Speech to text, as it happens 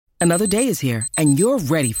Another day is here, and you're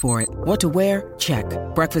ready for it. What to wear? Check.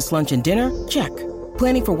 Breakfast, lunch, and dinner? Check.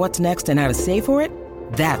 Planning for what's next and how to save for it?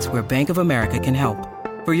 That's where Bank of America can help.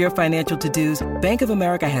 For your financial to-dos, Bank of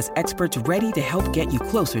America has experts ready to help get you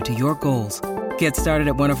closer to your goals. Get started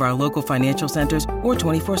at one of our local financial centers or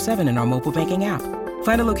 24/7 in our mobile banking app.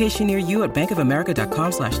 Find a location near you at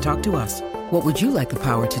bankofamerica.com/talktous. What would you like the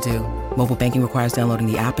power to do? Mobile banking requires downloading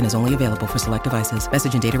the app and is only available for select devices.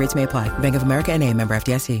 Message and data rates may apply. Bank of America N.A., member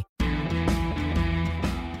FDIC.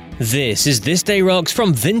 This is This Day Rocks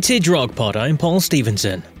from Vintage Rock Pod. I'm Paul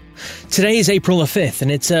Stevenson. Today is April the 5th,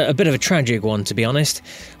 and it's a bit of a tragic one, to be honest.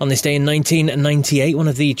 On this day in 1998, one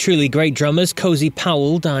of the truly great drummers, Cozy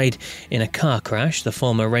Powell, died in a car crash. The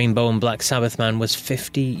former Rainbow and Black Sabbath man was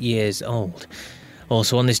 50 years old.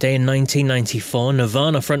 Also on this day in 1994,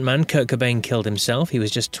 Nirvana frontman Kurt Cobain killed himself. He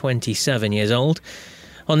was just 27 years old.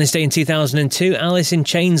 On this day in 2002, Alice in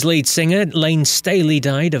Chains lead singer Lane Staley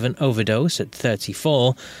died of an overdose at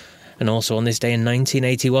 34. And also on this day in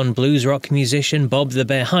 1981, blues rock musician Bob the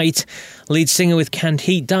Bear Height, lead singer with Canned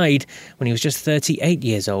Heat, died when he was just 38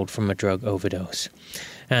 years old from a drug overdose.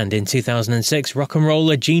 And in 2006, rock and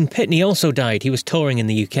roller Gene Pitney also died. He was touring in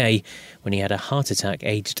the UK when he had a heart attack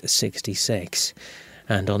aged 66.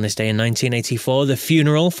 And on this day in 1984, the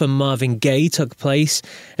funeral for Marvin Gaye took place.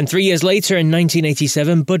 And 3 years later, in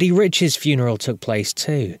 1987, Buddy Rich's funeral took place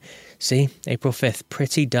too. See, April 5th,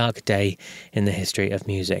 pretty dark day in the history of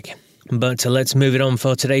music. But let's move it on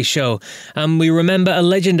for today's show. And we remember a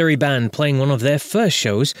legendary band playing one of their first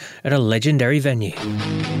shows at a legendary venue.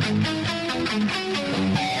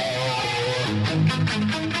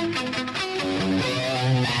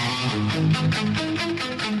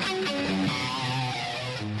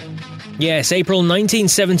 Yes, April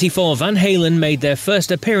 1974, Van Halen made their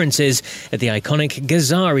first appearances at the iconic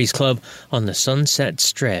Gazzarri's Club on the Sunset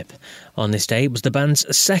Strip. On this day, it was the band's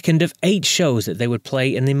second of 8 shows that they would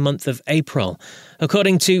play in the month of April.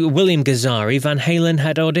 According to William Gazzarri, Van Halen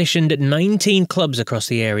had auditioned at 19 clubs across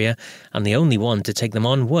the area, and the only one to take them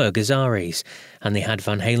on were Gazzarri's. And they had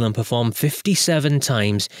Van Halen perform 57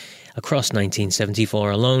 times across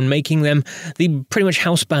 1974 alone, making them the pretty much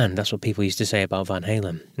house band. That's what people used to say about Van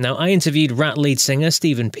Halen. Now, I interviewed Rat lead singer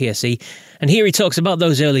Stephen Pearcy, and here he talks about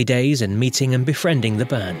those early days and meeting and befriending the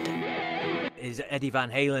band. Is Eddie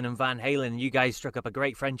Van Halen and Van Halen, you guys struck up a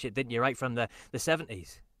great friendship, didn't you, right from the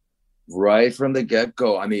 70s? Right from the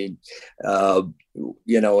get-go. I mean,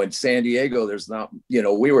 in San Diego, there's not,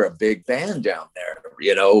 we were a big band down there,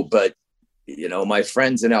 but, my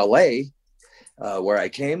friends in LA, where I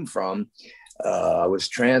came from, I was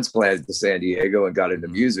transplanted to San Diego and got into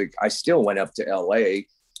music. I still went up to LA,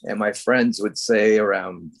 and my friends would say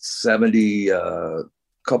around 70,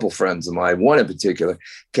 couple friends of mine, one in particular,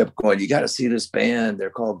 kept going, you got to see this band.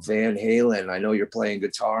 They're called Van Halen. I know you're playing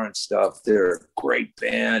guitar and stuff. They're a great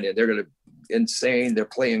band, and they're going to insane. They're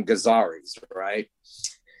playing Gazzarri's, right?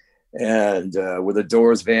 And with the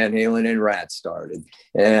Doors, Van Halen, and Rat started.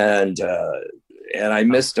 And I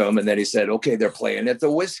missed them. And then he said, okay, they're playing at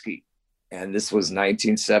the Whiskey. And this was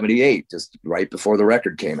 1978, just right before the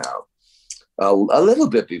record came out, a little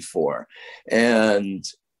bit before. And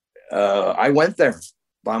I went there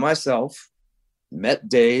by myself, met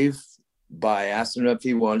Dave by asking him if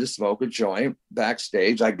he wanted to smoke a joint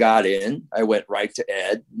backstage. I got in, I went right to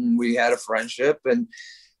Ed, and we had a friendship, and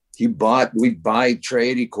we'd buy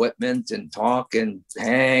trade equipment and talk and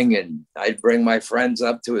hang, and I'd bring my friends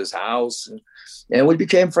up to his house, and we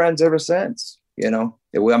became friends ever since, until,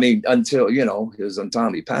 it was until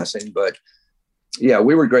me passing, but yeah,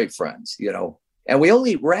 we were great friends, And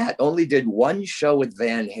Rat only did one show with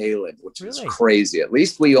Van Halen, which was crazy. At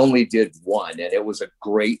least we only did one, and it was a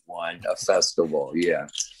great one, a festival, yeah.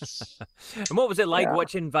 And what was it like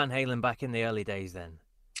watching Van Halen back in the early days then?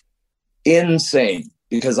 Insane,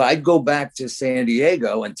 because I'd go back to San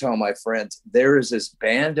Diego and tell my friends, there is this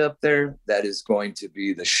band up there that is going to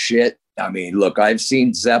be the shit. I mean, look, I've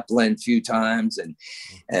seen Zeppelin a few times,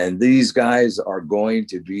 and these guys are going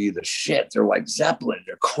to be the shit. They're like Zeppelin.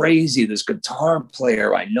 They're crazy. This guitar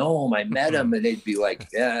player, I know him. I met him. And they'd be like,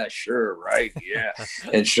 yeah, sure, right, yeah.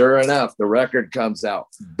 And sure enough, the record comes out.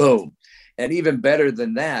 Boom. And even better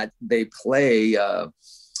than that, they play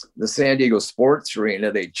the San Diego Sports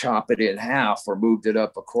Arena. They chop it in half or moved it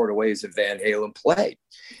up a quarter ways, and Van Halen played.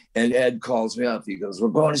 And Ed calls me up. He goes, we're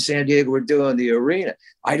going to San Diego. We're doing the arena.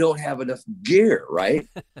 I don't have enough gear, right?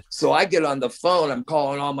 So I get on the phone. I'm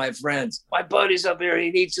calling all my friends. My buddy's up here.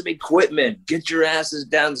 He needs some equipment. Get your asses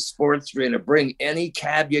down to Sports Arena. Bring any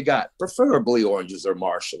cab you got, preferably Oranges or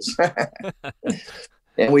Marshalls.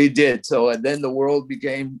 And we did. So and then the world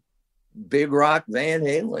became Big Rock Van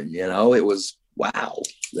Halen. It was wow,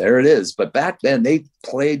 there it is. But back then they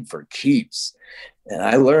played for keeps. And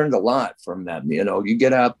I learned a lot from them. You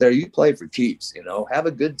get out there, you play for keeps, have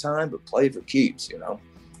a good time, but play for keeps,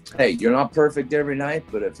 Hey, you're not perfect every night,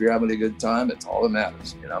 but if you're having a good time, it's all that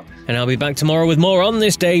matters, And I'll be back tomorrow with more On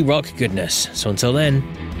This Day Rock goodness. So until then,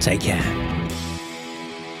 take care.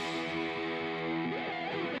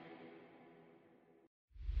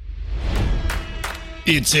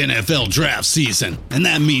 It's NFL draft season, and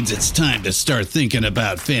that means it's time to start thinking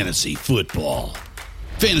about fantasy football.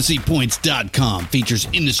 FantasyPoints.com features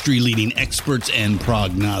industry-leading experts and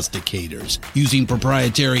prognosticators using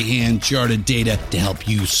proprietary hand-charted data to help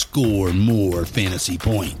you score more fantasy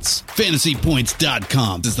points.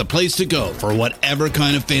 FantasyPoints.com is the place to go for whatever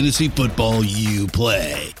kind of fantasy football you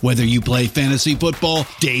play. Whether you play fantasy football,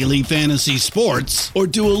 daily fantasy sports, or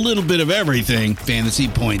do a little bit of everything, Fantasy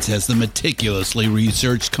Points has the meticulously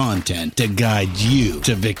researched content to guide you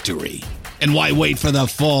to victory. And why wait for the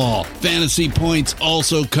fall? Fantasy Points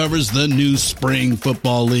also covers the new spring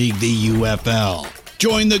football league, the UFL.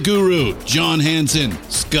 Join the guru, John Hansen,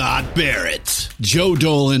 Scott Barrett, Joe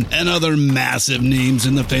Dolan, and other massive names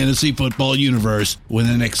in the fantasy football universe with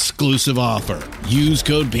an exclusive offer. Use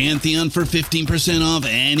code Pantheon for 15% off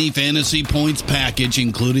any Fantasy Points package,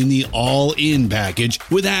 including the all-in package,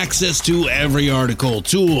 with access to every article,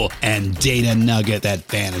 tool, and data nugget that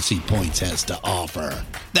Fantasy Points has to offer.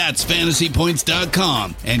 That's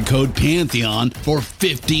FantasyPoints.com and code Pantheon for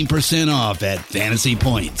 15% off at Fantasy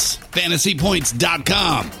Points.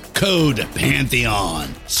 FantasyPoints.com, code Pantheon.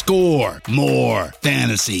 Score more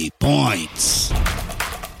fantasy points.